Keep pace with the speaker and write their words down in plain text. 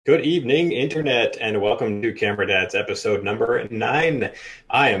Good evening, Internet, and welcome to Camera Dad's episode number 9.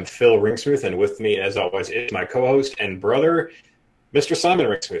 I am Phil Ringsmith, and with me, as always, is my co-host and brother, Mr. Simon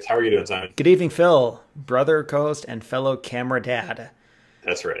Ringsmith. How are you doing, Simon? Good evening, Phil, brother, co-host, and fellow camera dad.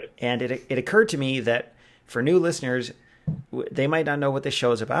 That's right. And it occurred to me that for new listeners, they might not know what this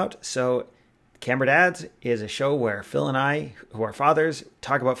show is about. So Camera Dads is a show where Phil and I, who are fathers,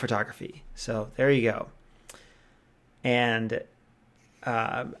 talk about photography. So there you go. And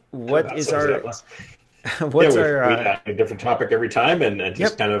what is our... What's our... We have a different topic every time and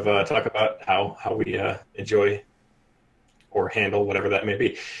just kind of talk about how we enjoy or handle whatever that may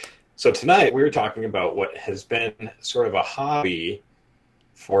be. So tonight we were talking about what has been sort of a hobby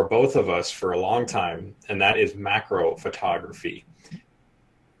for both of us for a long time, and that is macro photography.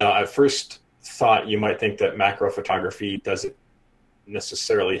 Now, I first thought you might think that macro photography doesn't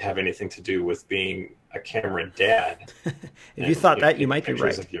necessarily have anything to do with being a camera dad. If you thought that, you might be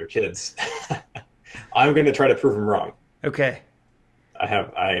right. Of your kids. I'm going to try to prove them wrong. Okay.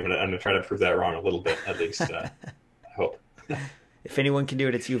 I'm going to try to prove that wrong a little bit, at least. I hope. If anyone can do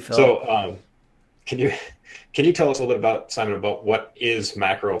it, it's you, Phil. So, can you tell us a little bit about, Simon, about what is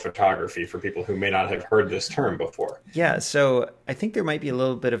macro photography for people who may not have heard this term before? Yeah, so I think there might be a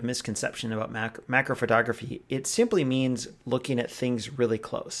little bit of misconception about macro photography. It simply means looking at things really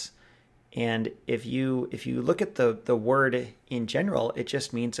close. And if you look at the word in general, it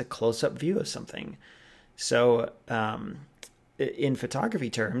just means a close-up view of something. So in photography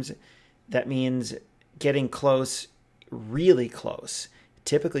terms, that means getting close, really close.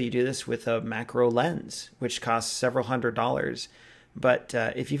 Typically, you do this with a macro lens, which costs several $100s. But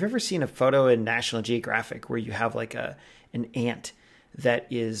if you've ever seen a photo in National Geographic where you have like an ant that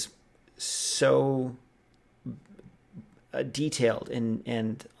is so detailed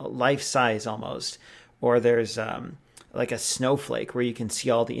and life size almost, or there's like a snowflake where you can see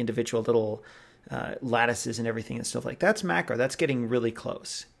all the individual little lattices and everything and stuff, like that's macro. That's getting really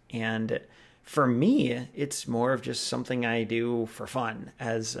close. And for me, it's more of just something I do for fun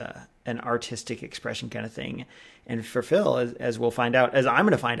as an artistic expression kind of thing. And for Phil, as we'll find out, as I'm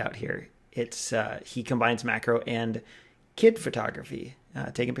going to find out here, it's he combines macro and kid photography,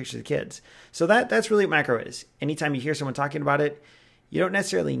 taking pictures of kids. So that's really what macro is. Anytime you hear someone talking about it, you don't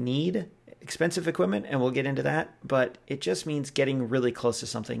necessarily need expensive equipment, and we'll get into that, but it just means getting really close to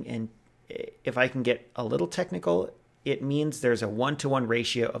something. And if I can get a little technical, it means there's a 1-to-1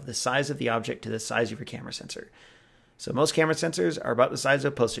 ratio of the size of the object to the size of your camera sensor. So most camera sensors are about the size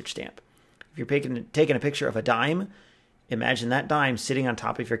of a postage stamp. If you're taking a picture of a dime, imagine that dime sitting on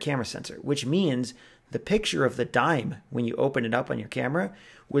top of your camera sensor, which means the picture of the dime, when you open it up on your camera,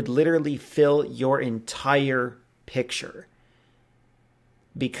 would literally fill your entire picture.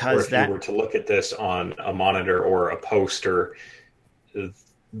 Because if you were to look at this on a monitor or a poster,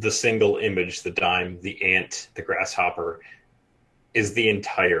 the single image, the dime, the ant, the grasshopper, is the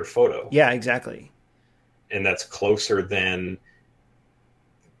entire photo. Yeah, exactly. And that's closer than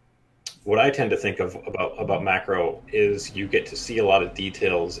what I tend to think of about macro is you get to see a lot of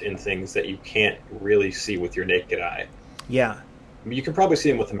details in things that you can't really see with your naked eye. Yeah. I mean, you can probably see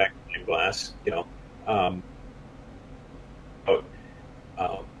them with a magnifying glass,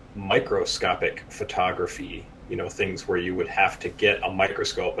 microscopic photography, things where you would have to get a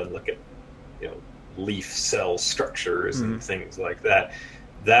microscope and look at, leaf cell structures and things like that.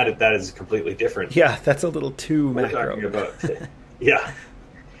 That is completely different. Yeah, that's a little too macro. We're talking about, yeah.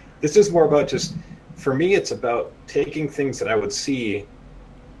 This is more about for me, it's about taking things that I would see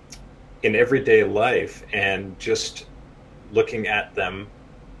in everyday life and just looking at them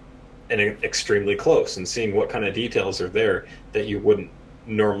and extremely close and seeing what kind of details are there that you wouldn't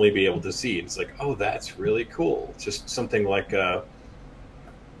normally be able to see. It's like, oh, that's really cool. Just something like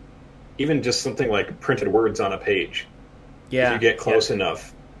even just something like printed words on a page. Yeah, if you get close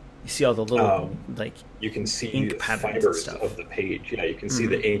enough, you see all the little you can see ink the patterns fibers of the page. Yeah, you can see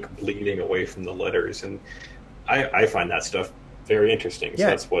the ink bleeding away from the letters, and I find that stuff very interesting. So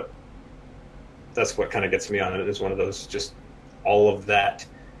that's what kind of gets me on it, is one of those, just all of that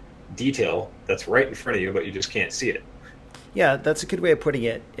detail that's right in front of you, but you just can't see it. Yeah, that's a good way of putting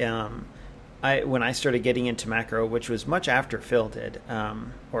it. When I started getting into macro, which was much after Phil did,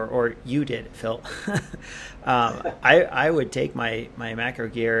 or you did, Phil, I would take my macro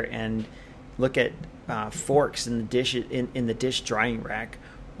gear and look at forks in the dish in the dish drying rack,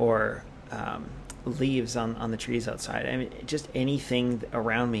 or leaves on the trees outside. I mean, just anything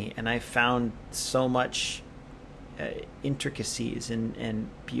around me, and I found so much intricacies and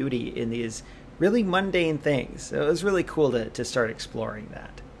beauty in these really mundane things. So it was really cool to start exploring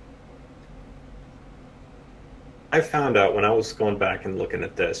that. I found out when I was going back and looking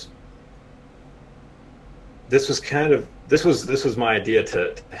at this, this was my idea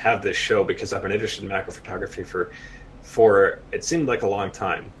to have this show, because I've been interested in macro photography for it seemed like a long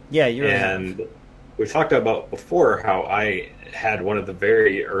time. Yeah, you're and we talked about before how I had one of the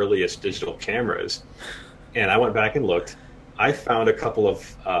very earliest digital cameras, and I went back and looked. I found a couple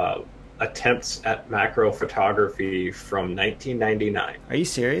of attempts at macro photography from 1999. Are you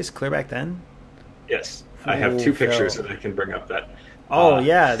serious? Clear back then? Yes, I have two pictures that I can bring up. That. Oh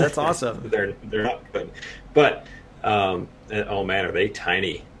yeah, that's awesome. They're not good, but oh man, are they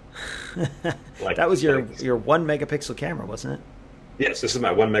tiny? That was your 1 megapixel camera, wasn't it? Yes, this is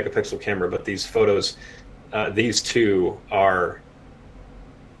my 1 megapixel camera, but these photos, these two are,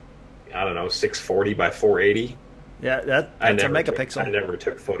 I don't know, 640 by 480. Yeah, that's a megapixel. I never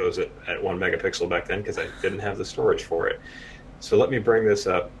took photos at 1 megapixel back then because I didn't have the storage for it. So let me bring this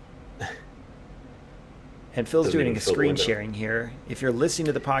up. And Phil's doing a screen sharing here. If you're listening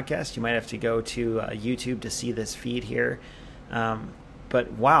to the podcast, you might have to go to YouTube to see this feed here.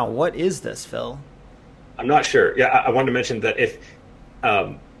 But wow, what is this, Phil? I'm not sure. Yeah, I wanted to mention that if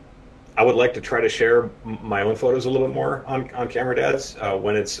I would like to try to share my own photos a little bit more on Camera Dads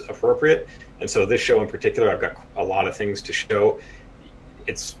when it's appropriate. And so this show in particular, I've got a lot of things to show.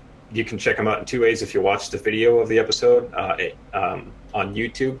 You can check them out in two ways. If you watch the video of the episode on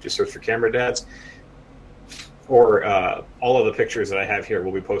YouTube, just search for Camera Dads. Or all of the pictures that I have here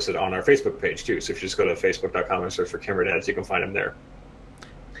will be posted on our Facebook page too. So if you just go to facebook.com and search for Camera Dads, you can find them there.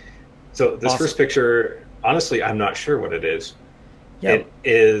 So this first picture, honestly, I'm not sure what it is. Yeah.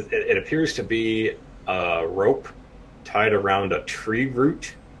 It appears to be a rope tied around a tree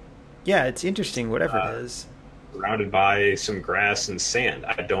root. Yeah, it's interesting, whatever it is. Surrounded by some grass and sand.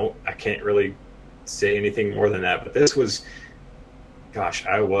 I can't really say anything more than that. But this was, gosh,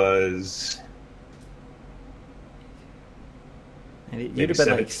 I was... And you'd have been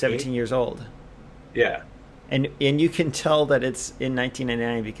 17? Like 17 years old. Yeah. And you can tell that it's in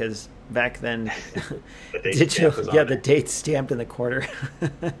 1999 because back then, the date's stamped in the corner.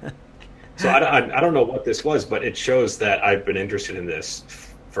 So I don't know what this was, but it shows that I've been interested in this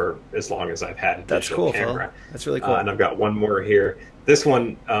for as long as I've had a digital camera. Phil. That's really cool. And I've got one more here. This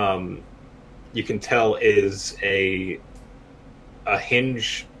one, you can tell is a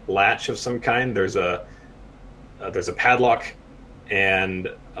hinge latch of some kind. There's a padlock and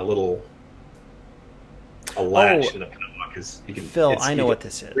a latch and a padlock. Phil, I know what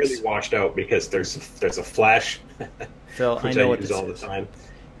this is. Really washed out because there's a flash. Phil, I know what this is. All the time.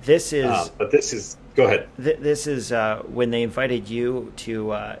 This is. But this is. Go ahead. This is when they invited you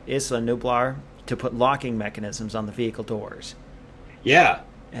to Isla Nublar to put locking mechanisms on the vehicle doors. Yeah,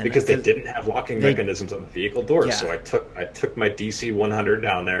 because they didn't have locking mechanisms on the vehicle doors. Yeah. So I took my DC 100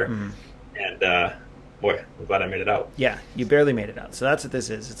 down there, and boy, I'm glad I made it out. Yeah, you barely made it out. So that's what this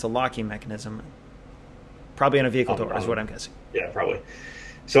is. It's a locking mechanism. Probably on a vehicle door is what I'm guessing. Yeah, probably.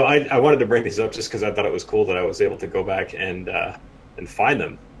 So I wanted to bring these up just because I thought it was cool that I was able to go back and find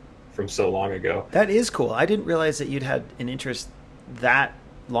them from so long ago. That is cool. I didn't realize that you'd had an interest that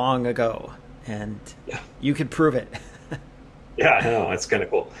long ago, and you could prove it. Yeah, I know. It's kind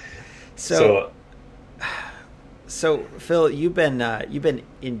of cool. So Phil, you've been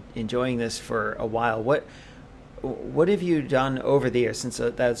enjoying this for a while. What have you done over the years since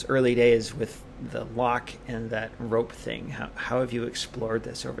those early days with the lock and that rope thing? How have you explored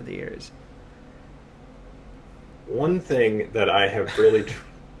this over the years? One thing that I have really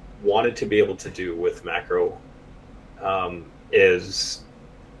wanted to be able to do with macro is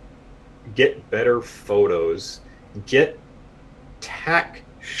get better photos, get tack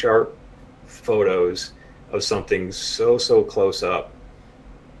sharp photos of something so close up,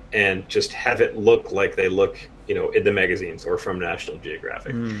 and just have it look like they look, in the magazines or from National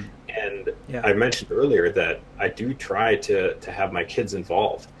Geographic. And I mentioned earlier that I do try to have my kids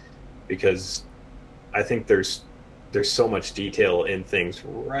involved, because I think there's so much detail in things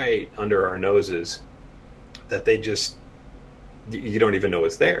right under our noses that you don't even know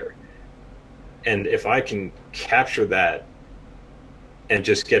it's there. And if I can capture that and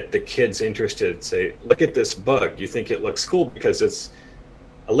just get the kids interested, say, look at this bug. You think it looks cool because it's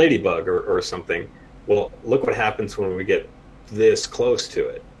a ladybug or something. Well, look what happens when we get this close to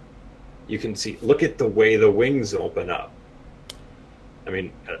it. You can see, look at the way the wings open up. I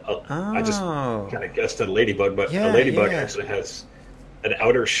mean, I just kind of guessed at a ladybug, but a ladybug actually has an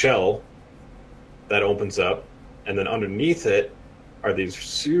outer shell that opens up, and then underneath it are these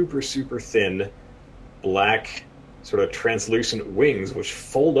super thin black sort of translucent wings which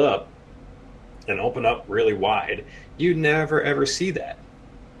fold up and open up really wide. You never ever see that.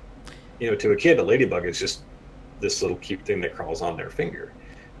 To a kid, a ladybug is just this little cute thing that crawls on their finger.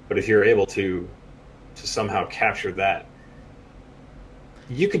 But if you're able to somehow capture that,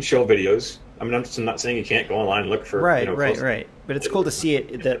 you can show videos. I mean, I'm not saying you can't go online and look for right. But it's cool to see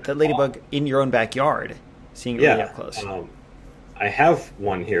it, that ladybug in your own backyard, seeing it really up close. I have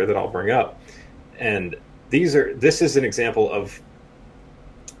one here that I'll bring up, and this is an example of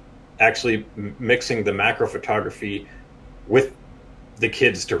actually mixing the macro photography with the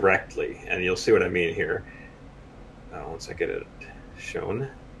kids directly, and you'll see what I mean here once I get it shown.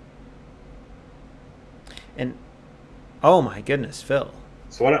 And oh my goodness, Phil!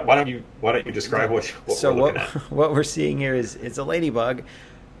 So why don't you describe what we're looking at? What we're seeing here is a ladybug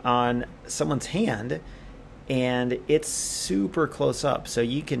on someone's hand, and it's super close up, so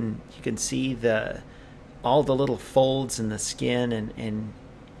you can see all the little folds in the skin and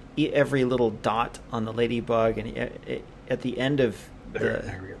every little dot on the ladybug, and at the end of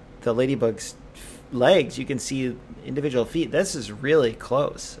the ladybug's legs, you can see individual feet. This is really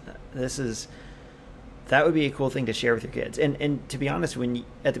close. That would be a cool thing to share with your kids. And to be honest,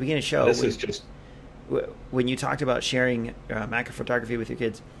 at the beginning of the show, when you talked about sharing macro photography with your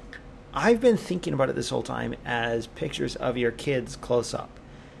kids, I've been thinking about it this whole time as pictures of your kids close up.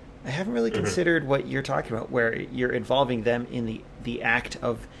 I haven't really considered what you're talking about, where you're involving them in the act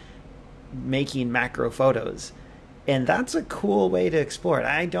of making macro photos. And that's a cool way to explore it.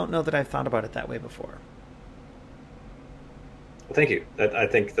 I don't know that I've thought about it that way before. Well, thank you. I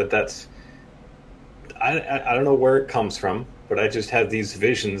think that's... I don't know where it comes from, but I just have these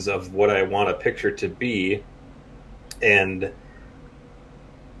visions of what I want a picture to be. And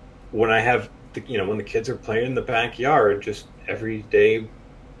when I have, when the kids are playing in the backyard, just everyday,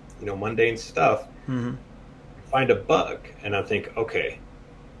 mundane stuff, I find a bug, and I think, okay,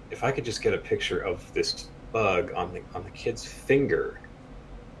 if I could just get a picture of this bug on the kid's finger.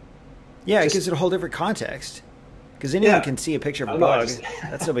 Yeah, it gives it a whole different context. Because anyone can see a picture of a bug.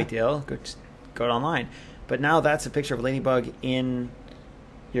 That's no big deal. Go online. But now that's a picture of a ladybug in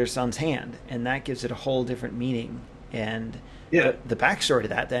your son's hand, and that gives it a whole different meaning. And the backstory to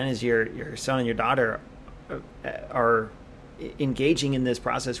that then is your son and your daughter are engaging in this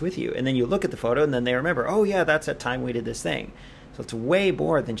process with you, and then you look at the photo and then they remember, oh yeah, that's that time we did this thing. So it's way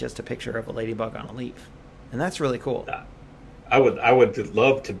more than just a picture of a ladybug on a leaf, and that's really cool. I would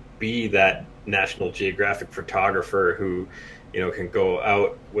love to be that National Geographic photographer who can go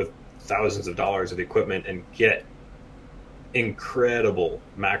out with thousands of dollars of equipment and get incredible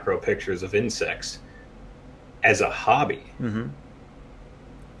macro pictures of insects as a hobby.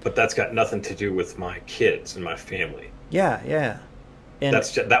 But that's got nothing to do with my kids and my family. Yeah. And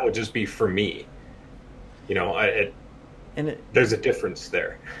that would just be for me. There's a difference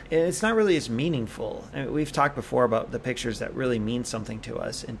there. And it's not really as meaningful. I mean, we've talked before about the pictures that really mean something to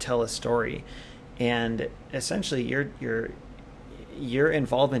us and tell a story. And essentially your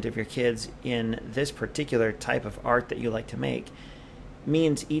involvement of your kids in this particular type of art that you like to make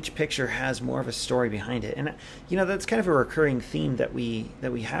means each picture has more of a story behind it. And that's kind of a recurring theme that we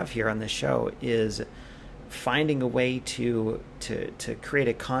have here on this show, is finding a way to create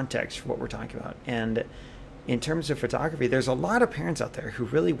a context for what we're talking about. And in terms of photography, there's a lot of parents out there who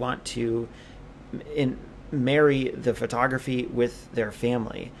really want to marry the photography with their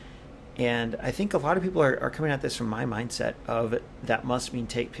family. And I think a lot of people are coming at this from my mindset of, that must mean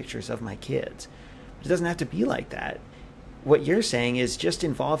take pictures of my kids. But it doesn't have to be like that. What you're saying is just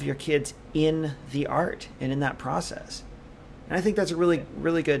involve your kids in the art and in that process. And I think that's a really,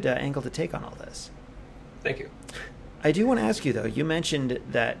 really good angle to take on all this. Thank you. I do want to ask you, though, you mentioned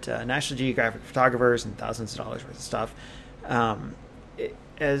that National Geographic photographers and thousands of dollars worth of stuff.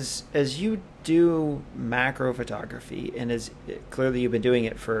 As you do macro photography, and as clearly you've been doing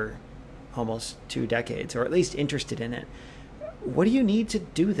it for almost 2 decades, or at least interested in it, what do you need to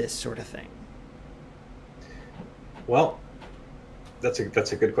do this sort of thing? Well, that's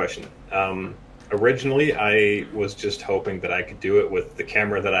a good question. Originally, I was just hoping that I could do it with the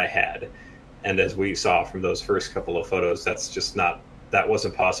camera that I had. And as we saw from those first couple of photos, that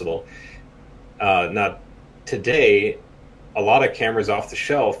wasn't possible. Now, today, a lot of cameras off the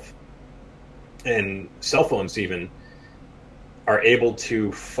shelf, and cell phones even, are able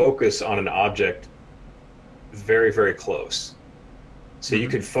to focus on an object very, very close. So you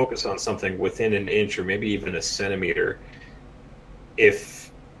could focus on something within an inch or maybe even a centimeter.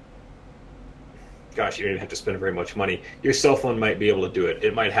 Gosh, you don't even have to spend very much money. Your cell phone might be able to do it.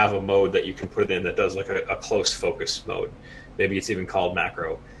 It might have a mode that you can put it in that does like a close focus mode. Maybe it's even called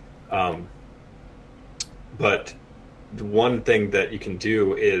macro. But the one thing that you can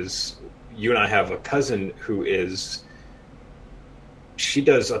do is, you and I have a cousin who is she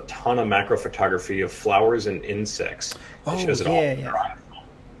does a ton of macro photography of flowers and insects. And she Oh, does it all yeah, with her yeah.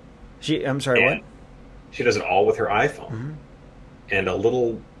 iPhone. I'm sorry, what? And she does it all with her iPhone. Hmm. And a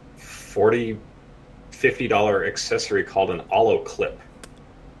little 40, $50 accessory called an Olo clip.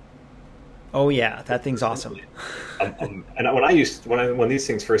 Oh, yeah, that thing's awesome. And when these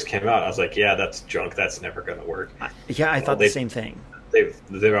things first came out, I was like, yeah, that's junk. That's never going to work. Yeah, I thought the same thing. They've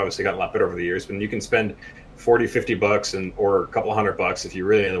obviously gotten a lot better over the years, but you can spend 40, $50 or a couple $100 if you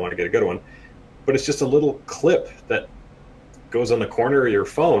really want to get a good one. But it's just a little clip that goes on the corner of your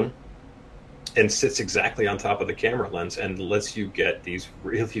phone and sits exactly on top of the camera lens and lets you get these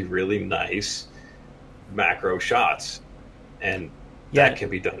really, really nice macro shots. And that can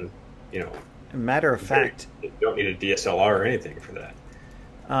be done, Matter of fact, you don't need a DSLR or anything for that.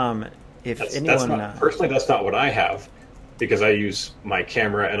 Personally, that's not what I have, because I use my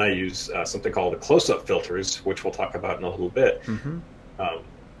camera and I use something called the close-up filters, which we'll talk about in a little bit. Mm-hmm.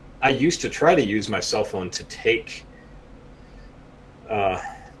 I used to try to use my cell phone to take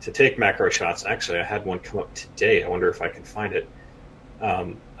macro shots. Actually, I had one come up today. I wonder if I can find it.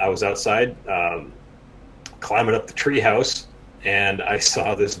 I was outside climbing up the treehouse, and I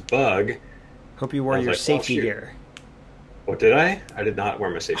saw this bug. Hope you wore your safety gear. Oh, did I? I did not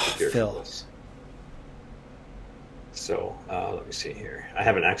wear my safety gear Phil. for this. So let me see here. I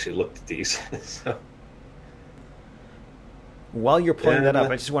haven't actually looked at these. So. While you're pulling that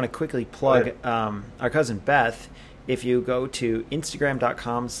up, I just want to quickly plug our cousin Beth. If you go to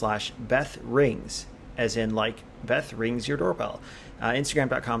Instagram.com/BethRings, as in like Beth rings your doorbell,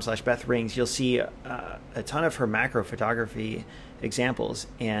 Instagram.com/BethRings, you'll see a ton of her macro photography examples.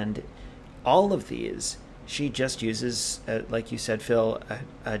 And all of these, she just uses, like you said, Phil,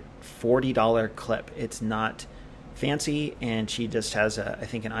 a $40 clip. It's not fancy, and she just has, I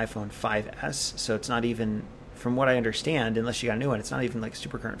think, an iPhone 5S, so it's not even, from what I understand, unless you got a new one, it's not even like a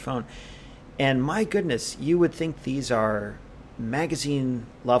super current phone. And my goodness, you would think these are magazine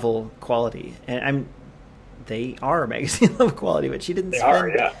level quality, and they are magazine level quality, but she didn't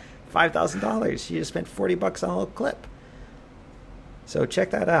spend $5,000. She just spent $40 on a little clip. So check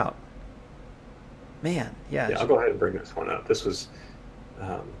that out. Man, yeah. I'll go ahead and bring this one up. This was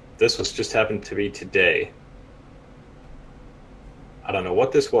just happened to be today. I don't know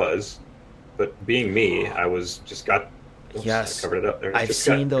what this was, but being me, I was just got. Oops, yes, I covered it up there. I've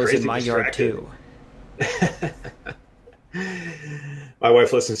seen those in my yard too. My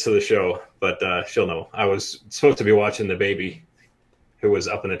wife listens to the show, but she'll know. I was supposed to be watching the baby, who was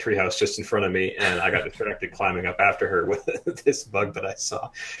up in a treehouse just in front of me, and I got distracted climbing up after her with this bug that I saw.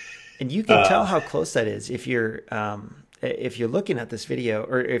 And you can tell how close that is if you're looking at this video,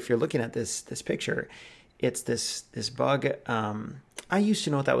 or if you're looking at this picture. It's this bug. I used to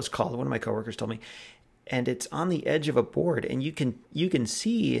know what that was called. One of my coworkers told me, and it's on the edge of a board, and you can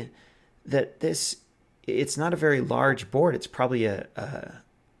see that it's not a very large board. It's probably a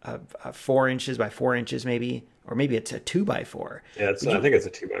 4 inches by 4 inches, maybe, or maybe it's a 2 by 4. Yeah, I think it's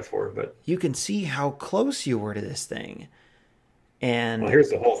a 2 by 4, but you can see how close you were to this thing. And here's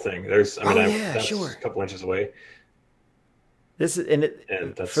the whole thing. That's sure, a couple inches away. This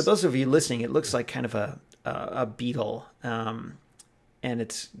is, for those of you listening, it looks like kind of a beetle, and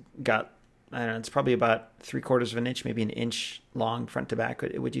it's got, I don't know, it's probably about 3/4 of an inch, maybe an inch long front to back.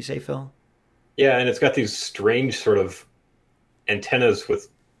 Would you say, Phil? Yeah, and it's got these strange sort of antennas with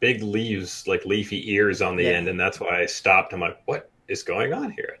big leaves, like leafy ears on the end, and that's why I stopped. I'm like, what is going on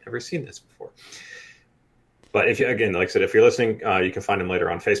here? I've never seen this before. But if you, again, like I said, if you're listening, you can find them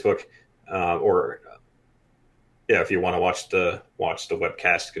later on Facebook, or if you want to watch the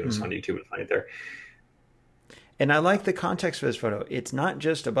webcast, go on YouTube and find it there. And I like the context for this photo. It's not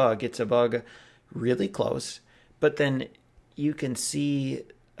just a bug; it's a bug really close, but then you can see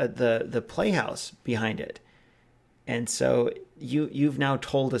the playhouse behind it, and so you've now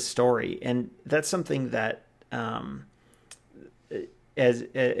told a story, and that's something that. As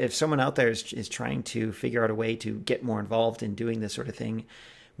if someone out there is trying to figure out a way to get more involved in doing this sort of thing,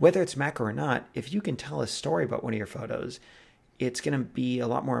 whether it's macro or not, if you can tell a story about one of your photos, it's going to be a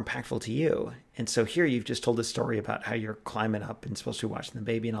lot more impactful to you. And so here you've just told a story about how you're climbing up and supposed to be watching the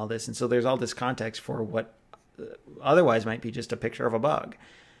baby and all this. And so there's all this context for what otherwise might be just a picture of a bug.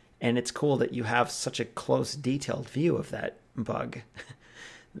 And it's cool that you have such a close, detailed view of that bug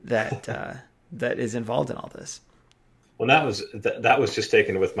that that is involved in all this. Well, that was just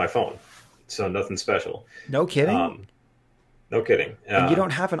taken with my phone, so nothing special. No kidding. No kidding. And you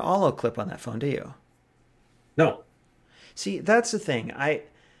don't have an Olo clip on that phone, do you? No. See, that's the thing. I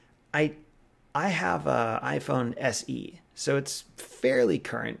have an iPhone SE, so it's fairly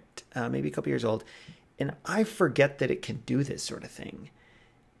current, maybe a couple years old, And I forget that it can do this sort of thing.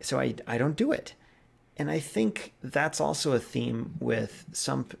 So I don't do it. And I think that's also a theme with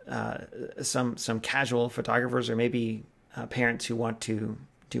some casual photographers, or maybe parents who want to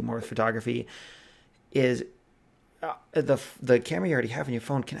do more photography, is the camera you already have on your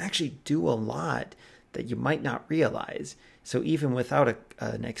phone can actually do a lot that you might not realize. So even without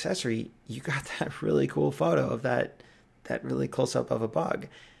an accessory, you got that really cool photo of that really close up of a bug.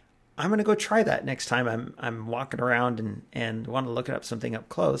 I'm going to go try that next time I'm walking around and want to look up something up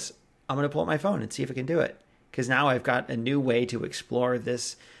close. I'm going to pull up my phone and see if I can do it, because now I've got a new way to explore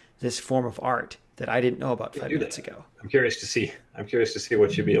this form of art that I didn't know about 5 minutes ago. I'm curious to see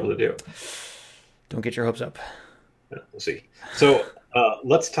what you'll be able to do. Don't get your hopes up. Yeah, we'll see. So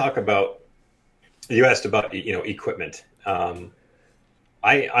let's talk about. You asked about equipment. I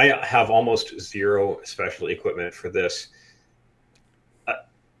have almost zero special equipment for this.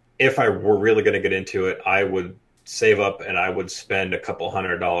 If I were really going to get into it, I would save up and I would spend a couple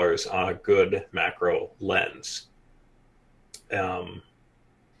 $100 on a good macro lens. But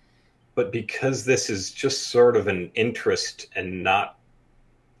because this is just sort of an interest and not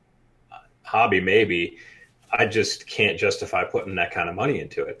hobby, maybe, I just can't justify putting that kind of money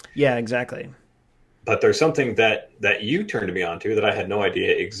into it. Yeah, exactly. But there's something that you turned me on to that I had no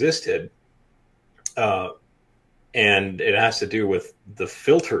idea existed. And it has to do with the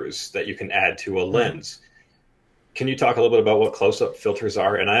filters that you can add to a lens. Can you talk a little bit about what close-up filters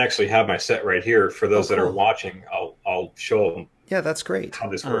are? And I actually have my set right here for those that are watching. I'll show them. Yeah, that's great. How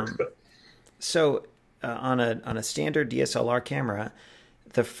this works. So on a standard DSLR camera,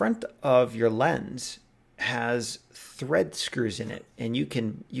 the front of your lens has thread screws in it, and you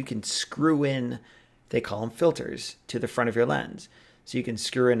can screw in, they call them filters, to the front of your lens. So you can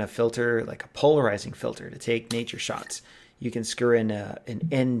screw in a filter, like a polarizing filter, to take nature shots. You can screw in an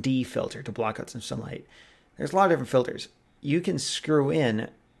ND filter to block out some sunlight. There's a lot of different filters. You can screw in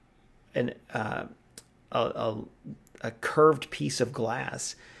a curved piece of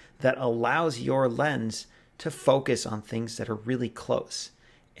glass that allows your lens to focus on things that are really close.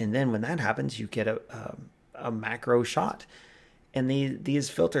 And then when that happens, you get a macro shot. And these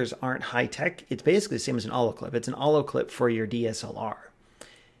filters aren't high tech. It's basically the same as an Olloclip. It's an Olloclip for your DSLR.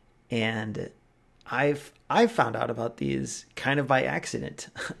 And I've found out about these kind of by accident.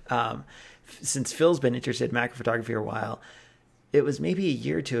 Since Phil's been interested in macro photography for a while, it was maybe a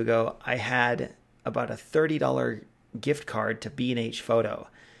year or two ago, I had about a $30 gift card to B&H Photo.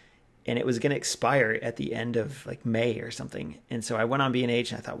 And it was going to expire at the end of like May or something. And so I went on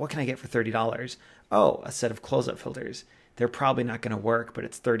B&H and I thought, what can I get for $30? Oh, a set of close-up filters. They're probably not going to work, but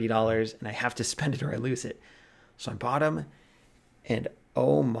it's $30 and I have to spend it or I lose it. So I bought them, and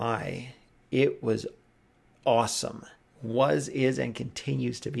oh my, it was awesome. Is, and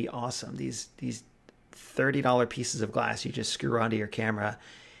continues to be awesome. These $30 pieces of glass you just screw onto your camera.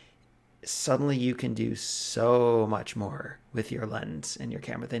 Suddenly you can do so much more with your lens and your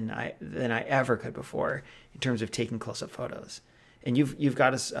camera than I ever could before in terms of taking close-up photos. And you've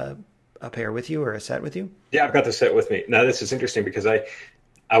got a pair with you, or a set with you? Yeah, I've got the set with me. Now, this is interesting because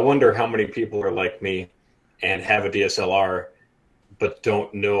I wonder how many people are like me and have a DSLR but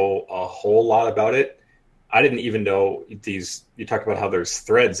don't know a whole lot about it. I didn't even know these. You talk about how there's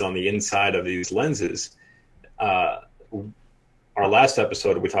threads on the inside of these lenses. Our last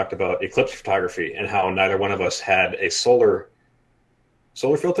episode, we talked about eclipse photography and how neither one of us had a solar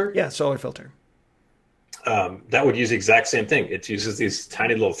filter. Yeah, solar filter. That would use the exact same thing. It uses these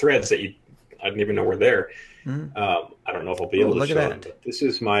tiny little threads that I didn't even know were there. Mm-hmm. I don't know if I'll be able to show them. But this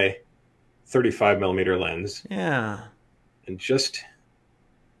is my 35 millimeter lens. Yeah. And just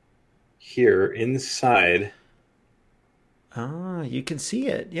here inside. Oh, you can see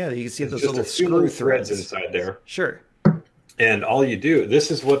it. Yeah, you can see those little screw threads inside there. Sure. And all you do,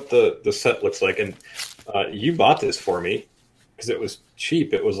 this is what the set looks like. And you bought this for me because it was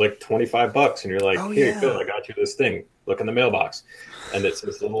cheap. It was like $25, and you're like, "Here, Phil, I got you this thing. Look in the mailbox." And it's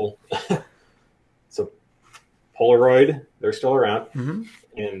this little, it's a Polaroid. They're still around,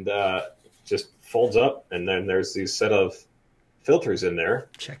 and just folds up, and then there's these set of filters in there.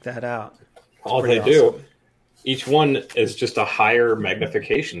 Check that out. All they do, each one is just a higher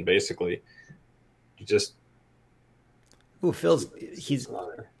magnification, basically. You just. Ooh, he's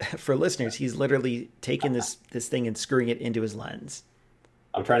for listeners, he's literally taken this thing and screwing it into his lens.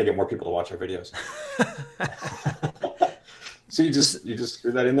 I'm trying to get more people to watch our videos. So you just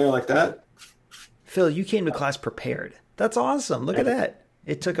screw that in there like that? Phil, you came to class prepared. That's awesome. Look at that.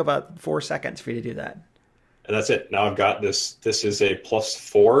 It took about 4 seconds for you to do that. and that's it. Now I've got this. This is a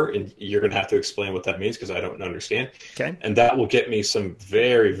 +4, and you're going to have to explain what that means because I don't understand. Okay. And that will get me some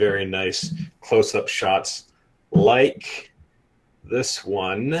very, very nice close-up shots like this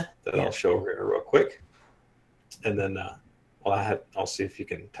one that I'll show here real quick. And then I'll see if you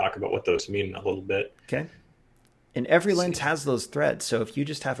can talk about what those mean a little bit. Okay. And every lens has those threads. So if you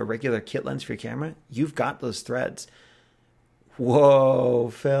just have a regular kit lens for your camera, you've got those threads. Whoa,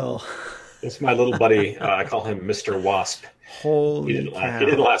 Phil. It's my little buddy. I call him Mr. Wasp. Holy cow. He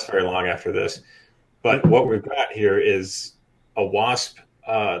didn't last very long after this. But what we've got here is a wasp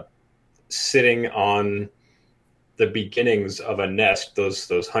sitting on the beginnings of a nest,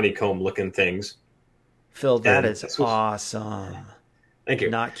 those honeycomb-looking things. Phil, that is awesome. Thank you.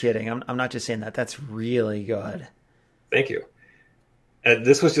 Not kidding. I'm not just saying that. That's really good. Thank you. And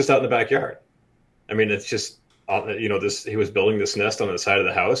this was just out in the backyard. I mean, it's just, he was building this nest on the side of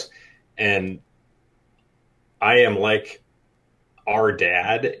the house. And I am like our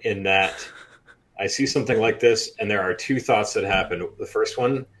dad in that I see something like this, and there are two thoughts that happen. The first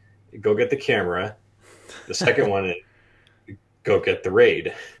one, go get the camera. The second one, go get the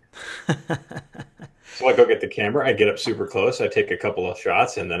raid. So I go get the camera, I get up super close, I take a couple of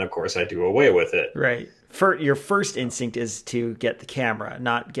shots, and then, of course, I do away with it. Right. Your first instinct is to get the camera,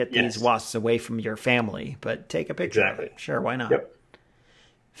 not get these wasps away from your family, but take a picture. Exactly. Of it. Sure, why not? Yep.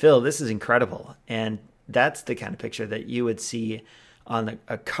 Phil, this is incredible. And that's the kind of picture that you would see on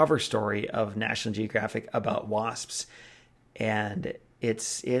a cover story of National Geographic about wasps. And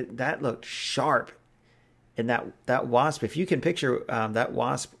that looked sharp. And that wasp, if you can picture that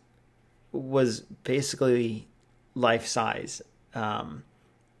wasp, was basically life size.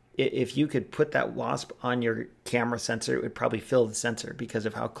 If you could put that wasp on your camera sensor, it would probably fill the sensor because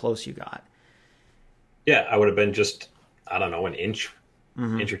of how close you got. Yeah, I would have been just, I don't know, an inch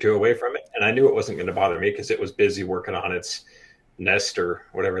or two away from it. And I knew it wasn't going to bother me because it was busy working on its nest or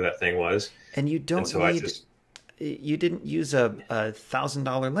whatever that thing was. And you you didn't use a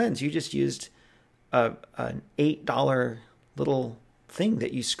 $1,000 lens. You just used an $8 little thing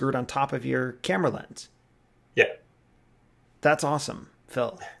that you screwed on top of your camera lens. Yeah. That's awesome,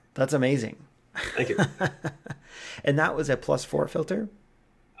 Phil. That's amazing. Thank you. And that was a +4 filter?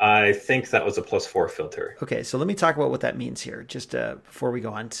 I think that was a +4 filter. Okay, so let me talk about what that means here, just before we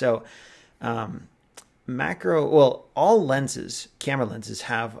go on. So all lenses, camera lenses,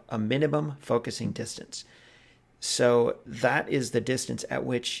 have a minimum focusing distance. So that is the distance at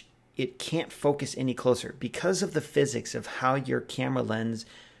which it can't focus any closer because of the physics of how your camera lens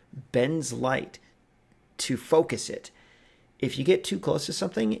bends light to focus it. If you get too close to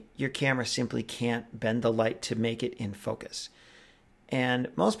something, your camera simply can't bend the light to make it in focus. And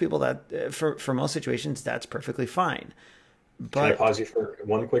most people, that for most situations, that's perfectly fine. But, can I pause you for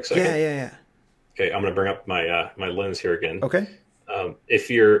one quick second? Yeah. Okay, I'm going to bring up my lens here again. Okay. If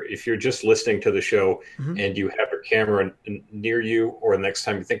you're just listening to the show and you have your camera near you, or the next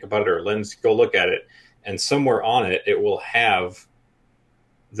time you think about it, or a lens, go look at it, and somewhere on it, it will have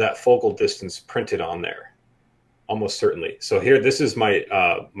that focal distance printed on there, almost certainly. So here, this is my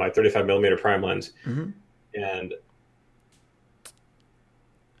 35mm prime lens, and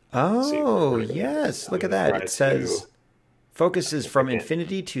yes, look at that. It says focuses from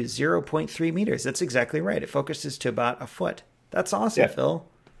infinity to 0.3 meters. That's exactly right. It focuses to about a foot. That's awesome, Phil.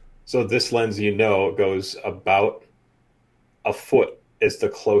 So this lens, goes about a foot is the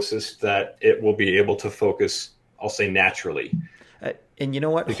closest that it will be able to focus, I'll say, naturally. And you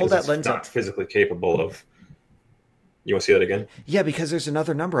know what? Because hold that lens not up. Physically capable of. You want to see that again? Yeah, because there's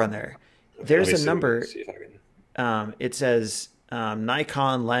another number on there. There's a number. See if I can. It says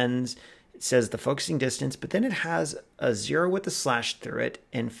Nikon lens. It says the focusing distance, but then it has a 0 with a slash through it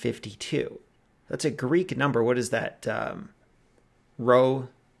and 52. That's a Greek number. What is that? Rho,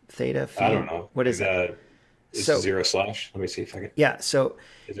 theta, phi? I don't know. What is that? It's 0 slash. Let me see if I can. Yeah, so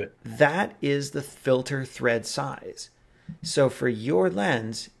is it? That is the filter thread size. So for your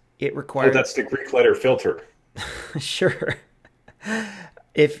lens, it requires... Oh, that's the Greek letter filter. Sure.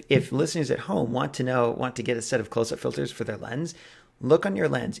 If listeners at home want to get a set of close-up filters for their lens, look on your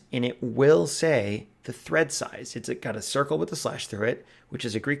lens and it will say the thread size. It's got a circle with a slash through it, which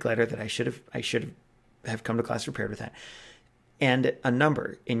is a Greek letter that I should have come to class prepared with that. And a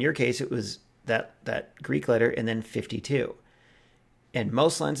number. In your case, it was that Greek letter and then 52. And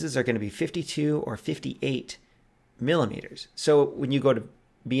most lenses are going to be 52 or 58 millimeters. So when you go to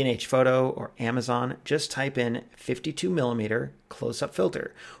B&H Photo or Amazon, just type in 52 millimeter close-up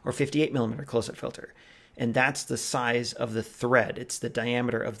filter or 58 millimeter close-up filter. And that's the size of the thread. It's the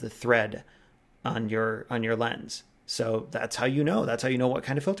diameter of the thread on your lens. So that's how you know. That's how you know what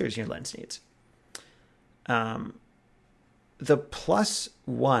kind of filters your lens needs. The +1,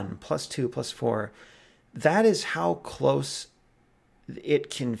 +2, +4, that is how close it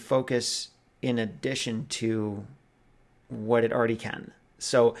can focus in addition to what it already can.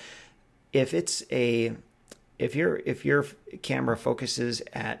 So if your camera focuses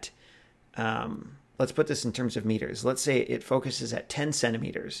at, let's put this in terms of meters. Let's say it focuses at 10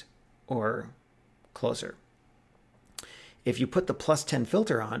 centimeters or closer. If you put the +10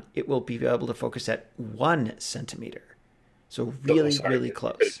 filter on, it will be able to focus at 1 centimeter. So really, really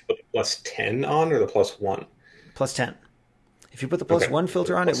close. Put the +10 on or the +1? +10. If you put the +1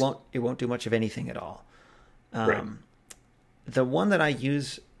 filter on, it won't do much of anything at all. Right. The one that I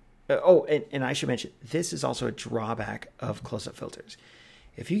use, and I should mention, this is also a drawback of close-up filters.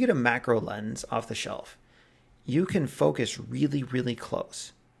 If you get a macro lens off the shelf, you can focus really, really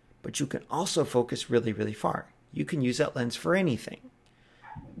close, but you can also focus really, really far. You can use that lens for anything.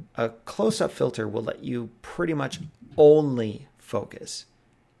 A close-up filter will let you pretty much only focus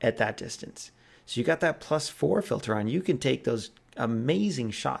at that distance. So you got that +4 filter on, you can take those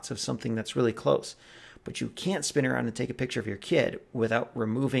amazing shots of something that's really close, but you can't spin around and take a picture of your kid without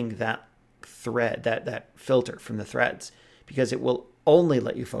removing that thread, that filter from the threads, because it will only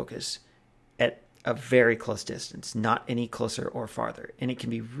let you focus at a very close distance, not any closer or farther. And it can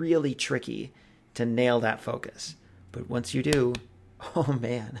be really tricky to nail that focus. But once you do, oh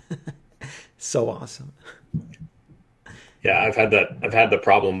man, so awesome. Yeah, I've had the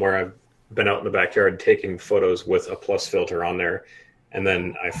problem where I've been out in the backyard taking photos with a plus filter on there, and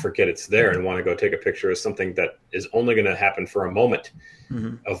then I forget it's there and want to go take a picture of something that is only going to happen for a moment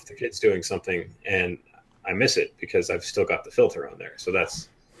of the kids doing something, and I miss it because I've still got the filter on there. So that's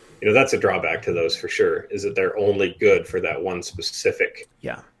a drawback to those for sure, is that they're only good for that one specific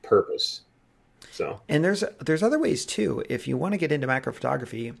purpose. So, and there's other ways too. If you want to get into macro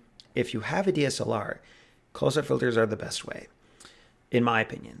photography, if you have a DSLR, close-up filters are the best way, in my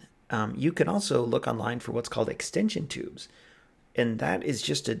opinion. You can also look online for what's called extension tubes, and that is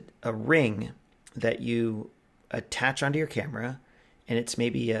just a ring that you attach onto your camera, and it's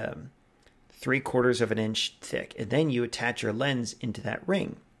maybe 3/4 of an inch thick, and then you attach your lens into that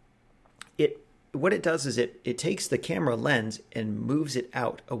ring. What it does is it takes the camera lens and moves it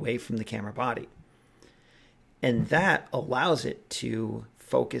out away from the camera body, and that allows it to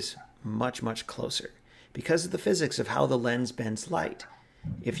focus much, much closer because of the physics of how the lens bends light.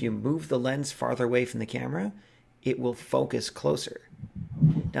 If you move the lens farther away from the camera, it will focus closer.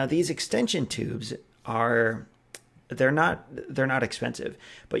 Now, these extension tubes they're not expensive,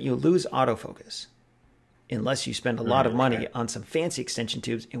 but you lose autofocus unless you spend a lot of money on some fancy extension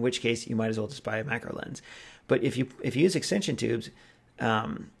tubes, in which case you might as well just buy a macro lens. But if you use extension tubes,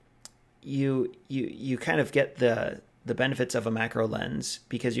 you kind of get the benefits of a macro lens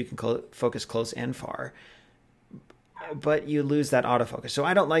because you can focus close and far, but you lose that autofocus. So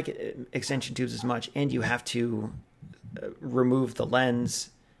I don't like extension tubes as much, and you have to remove the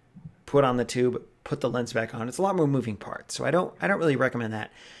lens, put on the tube, put the lens back on. It's a lot more moving parts. So I don't really recommend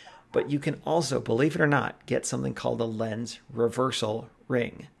that. But you can also, believe it or not, get something called a lens reversal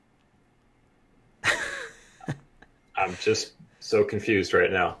ring. I'm just so confused right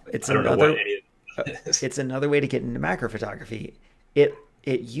now. It's another way to get into macro photography. It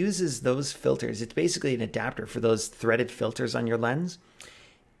uses those filters. It's basically an adapter for those threaded filters on your lens.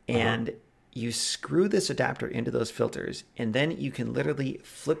 And you screw this adapter into those filters, and then you can literally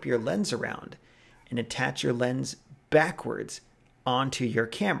flip your lens around and attach your lens backwards onto your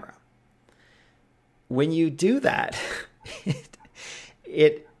camera. When you do that,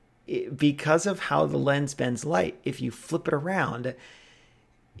 it because of how the lens bends light, if you flip it around,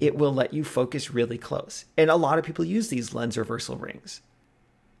 it will let you focus really close. And a lot of people use these lens reversal rings.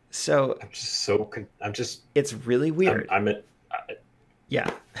 So it's really weird.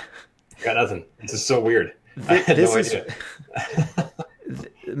 Yeah. I got nothing. This is so weird. If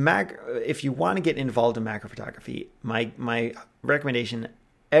you want to get involved in macro photography, my recommendation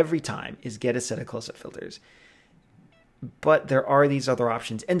every time is get a set of close-up filters. But there are these other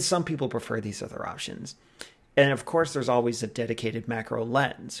options, and some people prefer these other options. And of course, there's always a dedicated macro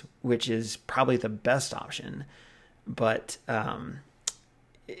lens, which is probably the best option. But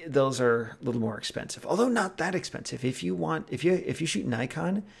those are a little more expensive, although not that expensive. If you shoot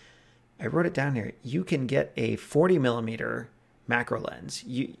Nikon, I wrote it down here. You can get a 40 millimeter macro lens.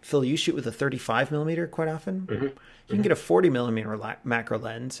 Phil, you shoot with a 35 millimeter quite often. You can get a 40 millimeter macro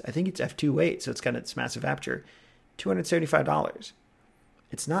lens. I think it's f2.8, so it's got its massive aperture. $275.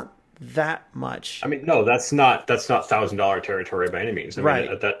 It's not that much. I mean, no, that's not $1,000 territory by any means. I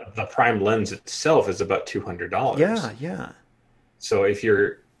mean, the prime lens itself is about $200. Yeah. So if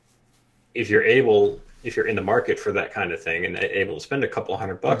you're able if you're in the market for that kind of thing and able to spend a couple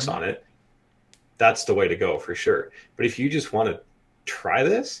 $100 Mm-hmm. on it, that's the way to go for sure. But if you just want to try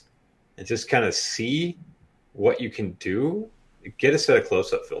this and just kind of see what you can do, get a set of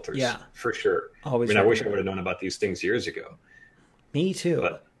close-up filters. Yeah, for sure. always. I mean, I wish I would have known about these things years ago. Me too.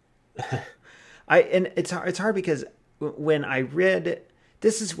 But and it's hard because when I read,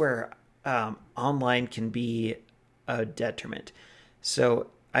 this is where online can be a detriment. So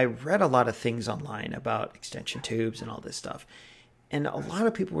I read a lot of things online about extension tubes and all this stuff. And a lot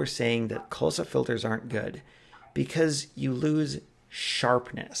of people were saying that close-up filters aren't good because you lose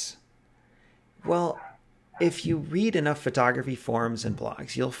sharpness. Well, if you read enough photography forums and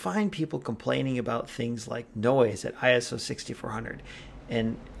blogs, you'll find people complaining about things like noise at ISO 6400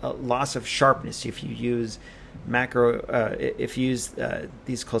 and loss of sharpness if you use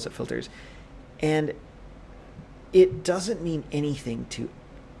these close-up filters. And it doesn't mean anything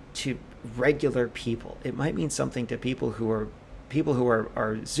to regular people. It might mean something to people who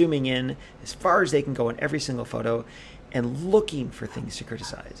are zooming in as far as they can go in every single photo and looking for things to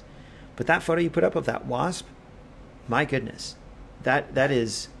criticize. But that photo you put up of that wasp, my goodness, that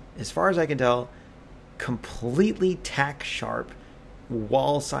is, as far as I can tell, completely tack sharp,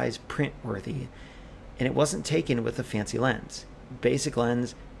 wall size print worthy, and it wasn't taken with a fancy lens, basic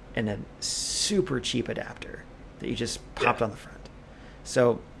lens, and a super cheap adapter that you just popped on the front.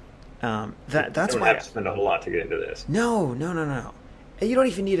 So that's why I have to spend a whole lot to get into this. No. And you don't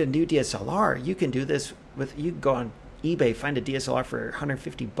even need a new DSLR. You can do this with, you can go on eBay, find a DSLR for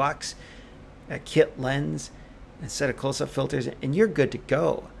 $150, a kit lens, a set of close-up filters, and you're good to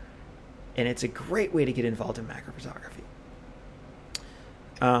go. And it's a great way to get involved in macro photography.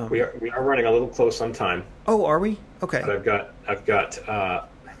 We are running a little close on time. Oh, are we? Okay. But I've got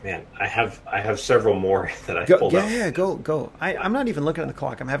man, I have several more that I pulled up. Yeah, go. I'm not even looking at the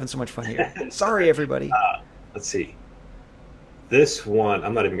clock. I'm having so much fun here. Sorry, everybody. Let's see. This one,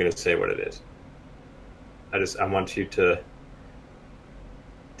 I'm not even going to say what it is. I want you to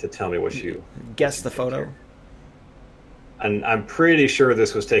tell me what you guess the photo. Here. And I'm pretty sure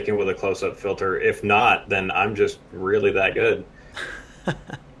this was taken with a close-up filter. If not, then I'm just really that good.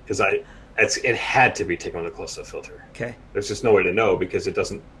 Because it had to be taken with a close-up filter. Okay. There's just no way to know because it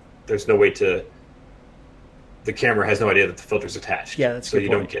doesn't. There's no way to. The camera has no idea that the filter's attached. Yeah, that's so a good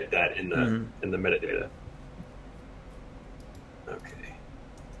you point. don't get that in the metadata. Okay.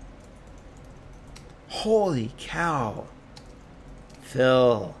 Holy cow,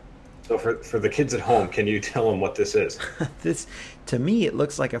 Phil. So for the kids at home, can you tell them what this is? This, to me, it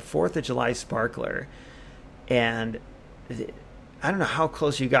looks like a 4th of July sparkler. And I don't know how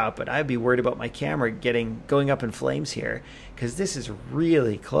close you got, but I'd be worried about my camera going up in flames here because this is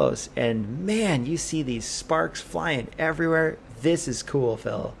really close. And man, you see these sparks flying everywhere. This is cool,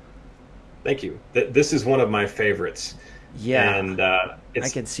 Phil. Thank you. This is one of my favorites. Yeah, and I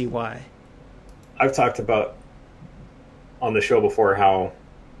can see why. I've talked about on the show before how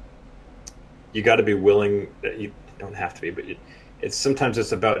you got to be willing. You don't have to be, but sometimes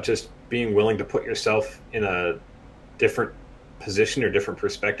it's about just being willing to put yourself in a different position or different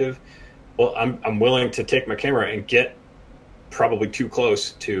perspective. Well, I'm willing to take my camera and get probably too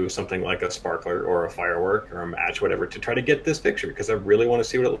close to something like a sparkler or a firework or a match, whatever, to try to get this picture because I really want to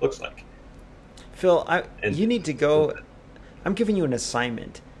see what it looks like. Phil, you need to go. I'm giving you an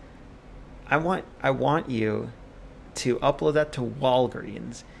assignment. I want you to upload that to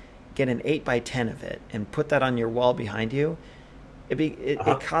Walgreens, get an 8x10 of it, and put that on your wall behind you. It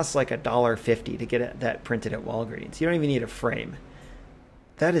costs like $1.50 to get that printed at Walgreens. You don't even need a frame.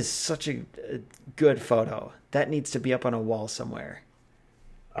 That is such a good photo. That needs to be up on a wall somewhere.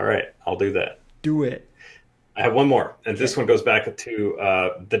 All right, I'll do that. Do it. I have one more, and this one goes back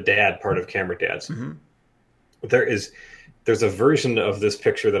to the dad part of Camera Dads. Mm-hmm. There's a version of this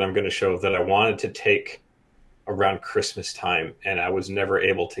picture that I'm going to show that I wanted to take around Christmas time, and I was never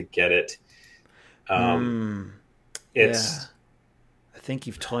able to get it. It's. Yeah. I think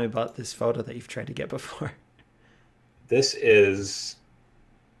you've told me about this photo that you've tried to get before. This is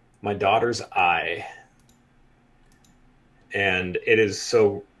my daughter's eye, and it is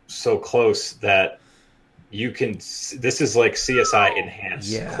so close that you can. This is like CSI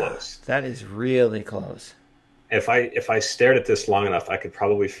enhanced close. That is really close. If I stared at this long enough, I could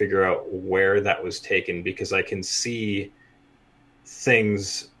probably figure out where that was taken because I can see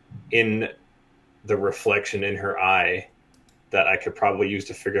things in the reflection in her eye that I could probably use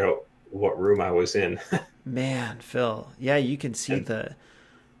to figure out what room I was in. Man, Phil. Yeah, you can see the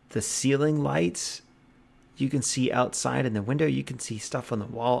ceiling lights. You can see outside in the window. You can see stuff on the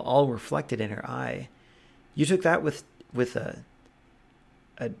wall, all reflected in her eye. You took that with a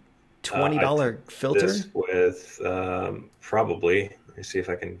 $20 filter? This with probably. Let me see if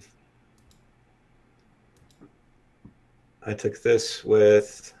I can. I took this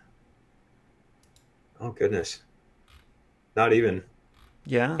with. Oh goodness, not even.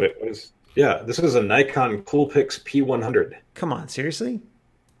 Yeah. Wait, what is? Yeah, this is a Nikon Coolpix P100. Come on, seriously?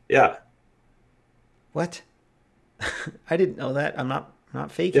 Yeah. What? I didn't know that. I'm not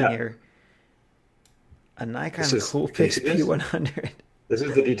faking here. A Nikon Coolpix P100. This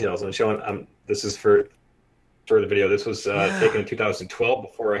is the details I'm showing. This is for the video. This was taken in 2012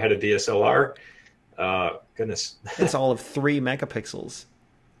 before I had a DSLR. Goodness. It's all of 3 megapixels.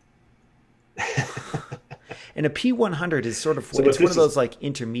 And a P100 is sort of, it's one of those like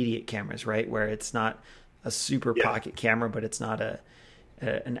intermediate cameras, right? Where it's not a super pocket camera, but it's not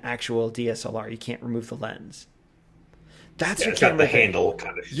an actual DSLR. You can't remove the lens. That's your camera. Got the handle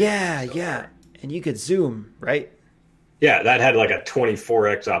kind of. Yeah. And you could zoom, right? Yeah, that had like a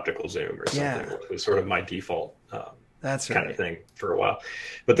 24x optical zoom or something, which was sort of my default That's kind of thing for a while.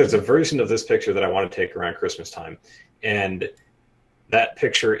 But there's a version of this picture that I want to take around Christmas time. And that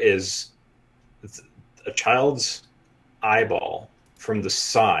picture is a child's eyeball from the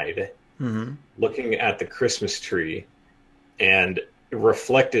side looking at the Christmas tree, and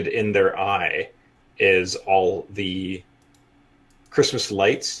reflected in their eye is all the Christmas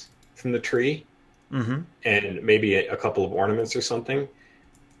lights from the tree. And maybe a couple of ornaments or something.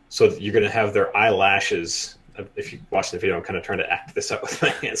 So you're going to have their eyelashes. If you watch the video, I'm kind of trying to act this out with my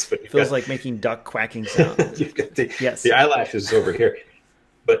hands. But feels like making duck quacking sounds. You've got the eyelashes over here.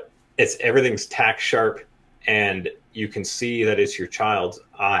 But everything's tack sharp, and you can see that it's your child's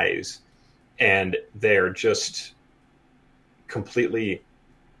eyes. And they're just completely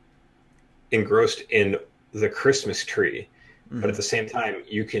engrossed in the Christmas tree. But at the same time,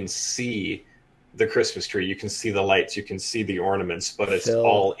 you can see the Christmas tree, you can see the lights, you can see the ornaments, but it's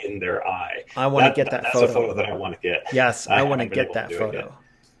all in their eye. I want to get that photo. That's a photo that I want to get. Yes, I want to get that photo.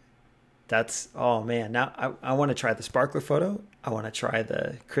 That's, oh man, now I want to try the sparkler photo. I want to try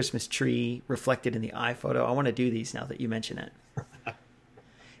the Christmas tree reflected in the eye photo. I want to do these now that you mention it.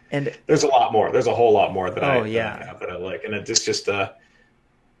 And there's a lot more. There's a whole lot more that I have that I like. And it's just, I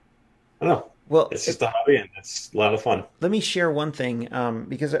don't know. Well, it's just a hobby, and it's a lot of fun. Let me share one thing,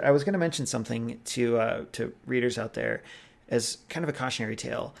 because I was going to mention something to readers out there as kind of a cautionary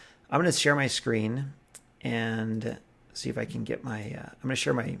tale. I'm going to share my screen and see if I can get my. I'm going to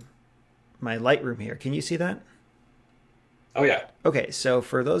share my Lightroom here. Can you see that? Oh yeah. Okay, so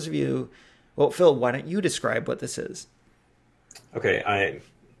for those of you, well, Phil, why don't you describe what this is? Okay, I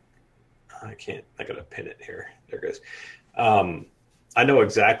can't. I got to pin it here. There it goes. I know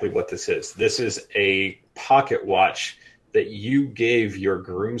exactly what this is. This is a pocket watch that you gave your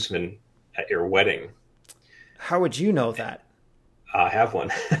groomsmen at your wedding. How would you know that? I have one.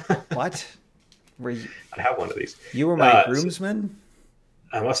 What? I have one of these. You were my groomsman?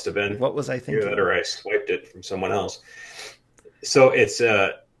 I must have been. What was I thinking? Either that or I swiped it from someone else. So it's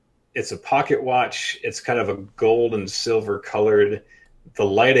a pocket watch. It's kind of a gold and silver colored. The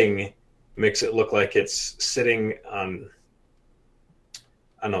lighting makes it look like it's sitting on,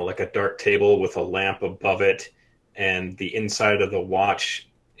 I don't know, like a dark table with a lamp above it, and the inside of the watch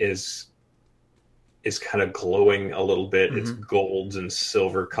is kind of glowing a little bit. It's golds and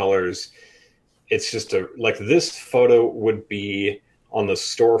silver colors. It's just like this photo would be on the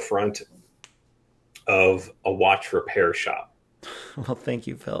storefront of a watch repair shop. Well, thank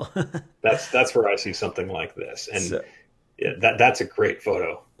you, Phil. That's where I see something like this, and that's a great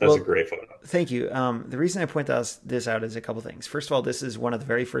photo. That's a great photo. Thank you. The reason I point this out is a couple things. First of all, this is one of the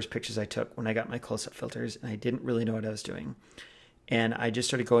very first pictures I took when I got my close-up filters, and I didn't really know what I was doing. And I just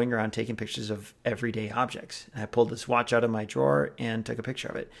started going around taking pictures of everyday objects. And I pulled this watch out of my drawer and took a picture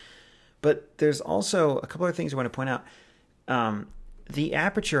of it. But there's also a couple of things I want to point out. The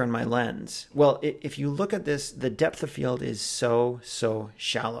aperture on my lens, well, if you look at this, the depth of field is so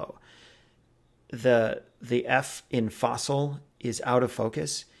shallow. The F in Fossil is out of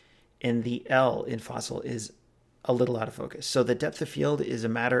focus, and the L in Fossil is a little out of focus. So the depth of field is a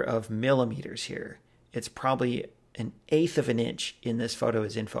matter of millimeters here. It's probably 1/8 of an inch in this photo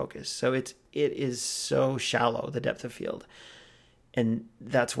is in focus. So it is so shallow, the depth of field. And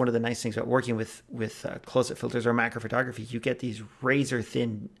that's one of the nice things about working with close-up filters or macro photography. You get these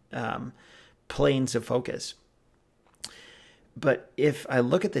razor-thin planes of focus. But if I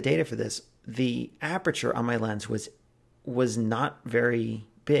look at the data for this, the aperture on my lens was not very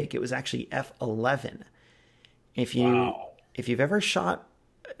big. It was actually f11. If you've ever shot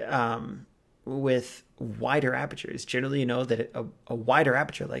with wider apertures, generally you know that a wider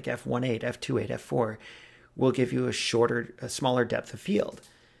aperture like f1.8, f2.8, f4 will give you a smaller depth of field.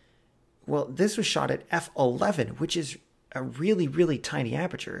 Well, this was shot at f11, which is a really, really tiny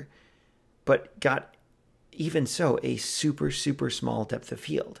aperture, but got, even so, a super, super small depth of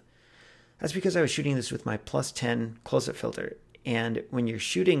field. That's because I was shooting this with my +10 close-up filter. And when you're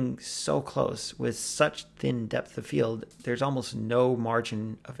shooting so close with such thin depth of field, there's almost no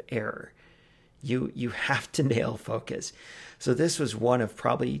margin of error. You have to nail focus. So this was one of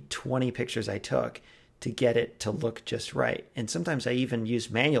probably 20 pictures I took to get it to look just right. And sometimes I even use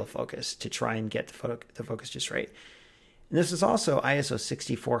manual focus to try and get the focus just right. And this is also ISO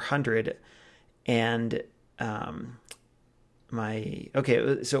 6400 and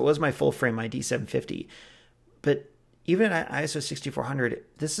so it was my full frame, my D750. But even at ISO 6400,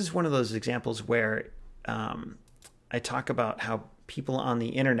 this is one of those examples where I talk about how people on the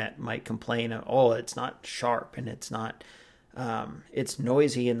internet might complain, oh, it's not sharp and it's not, it's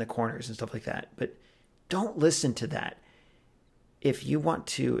noisy in the corners and stuff like that. But don't listen to that. If you want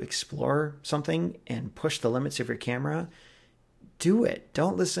to explore something and push the limits of your camera, do it.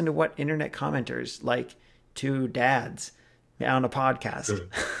 Don't listen to what internet commenters like two dads on a podcast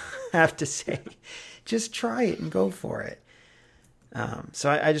have to say. Just try it and go for it. So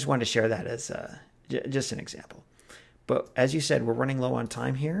I just wanted to share that as just an example. But as you said, we're running low on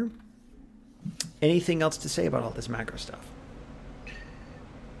time here. Anything else to say about all this macro stuff?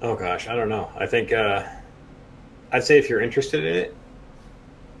 Oh gosh, I don't know. I think I'd say if you're interested in it,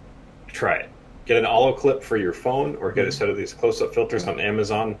 try it. Get an Allo clip for your phone or get a set of these close-up filters on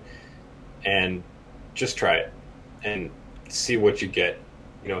Amazon and just try it and see what you get.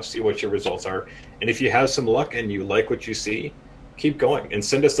 See what your results are. And if you have some luck and you like what you see, keep going and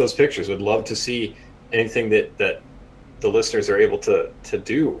send us those pictures. We'd love to see anything that the listeners are able to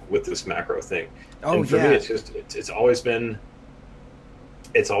do with this macro thing. Oh, and for me, it's always been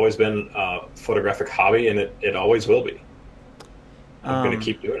a photographic hobby, and it always will be. I'm going to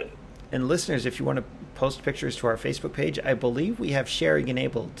keep doing it. And listeners, if you want to post pictures to our Facebook page, I believe we have sharing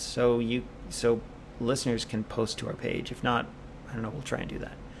enabled, so listeners can post to our page. If not, I don't know, we'll try and do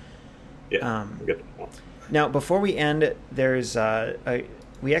that. Yeah. Now, before we end, there's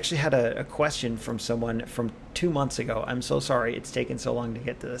we actually had a question from someone from 2 months ago. I'm so sorry it's taken so long to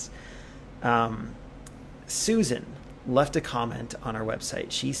get to this. Susan left a comment on our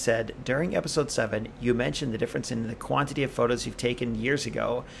website. She said, during episode 7, you mentioned the difference in the quantity of photos you've taken years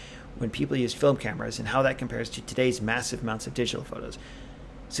ago when people used film cameras and how that compares to today's massive amounts of digital photos.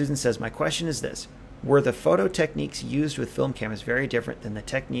 Susan says, my question is this. Were the photo techniques used with film cameras very different than the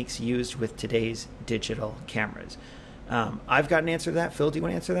techniques used with today's digital cameras? I've got an answer to that. Phil, do you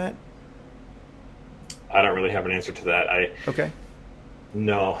want to answer that? I don't really have an answer to that. Okay.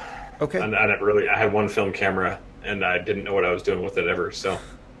 No. Okay. I had one film camera and I didn't know what I was doing with it ever. So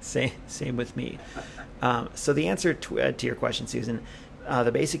same with me. So the answer to your question, Susan,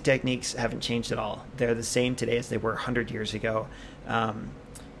 the basic techniques haven't changed at all. They're the same today as they were 100 years ago.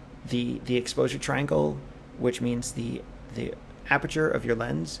 The exposure triangle, which means the aperture of your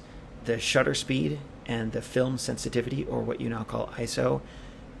lens, the shutter speed, and the film sensitivity, or what you now call ISO,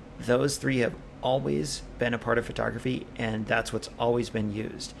 those three have always been a part of photography, and that's what's always been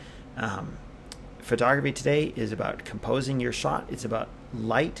used. Photography today is about composing your shot. It's about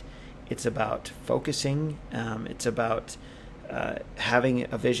light. It's about focusing. It's about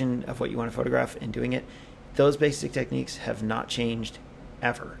having a vision of what you want to photograph and doing it. Those basic techniques have not changed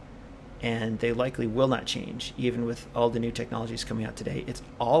ever, and they likely will not change even with all the new technologies coming out today. It's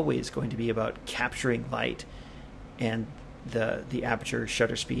always going to be about capturing light and the aperture,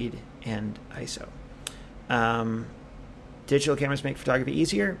 shutter speed, and ISO. Digital cameras make photography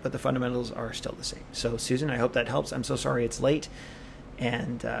easier, but the fundamentals are still the same. So, Susan, I hope that helps. I'm so sorry it's late,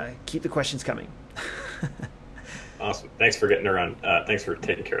 and keep the questions coming. Awesome. Thanks for getting her on. Thanks for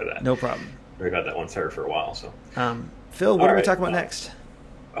taking care of that. No problem. We've had that one started for a while. So, Phil, what are we talking about next?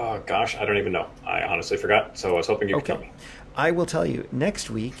 Oh, gosh, I don't even know. I honestly forgot, so I was hoping you could tell me. I will tell you. Next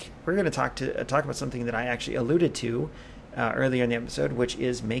week, we're going to talk about something that I actually alluded to earlier in the episode, which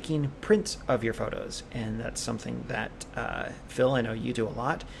is making prints of your photos. And that's something that, Phil, I know you do a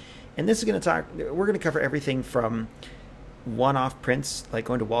lot. And this is we're going to cover everything from one-off prints, like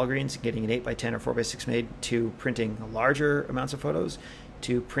going to Walgreens and getting an 8x10 or 4x6 made, to printing larger amounts of photos,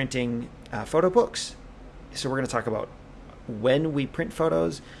 to printing photo books. So we're going to talk about when we print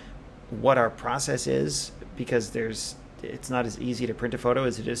photos, what our process is, because it's not as easy to print a photo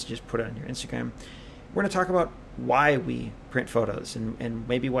as it is to just put it on your Instagram. We're going to talk about why we print photos and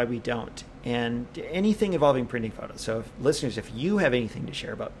maybe why we don't, and anything involving printing photos. So listeners, if you have anything to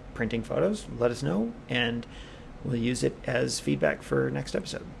share about printing photos, let us know, and we'll use it as feedback for next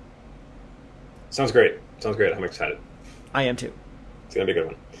episode. Sounds great. I'm excited. I am too. It's going to be a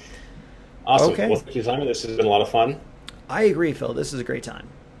good one. Awesome. Okay. Well, thank you, Simon. This has been a lot of fun. I agree, Phil. This is a great time.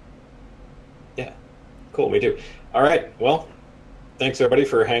 Yeah. Cool. Me too. All right. Well, thanks everybody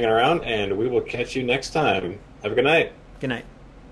for hanging around, and we will catch you next time. Have a good night. Good night.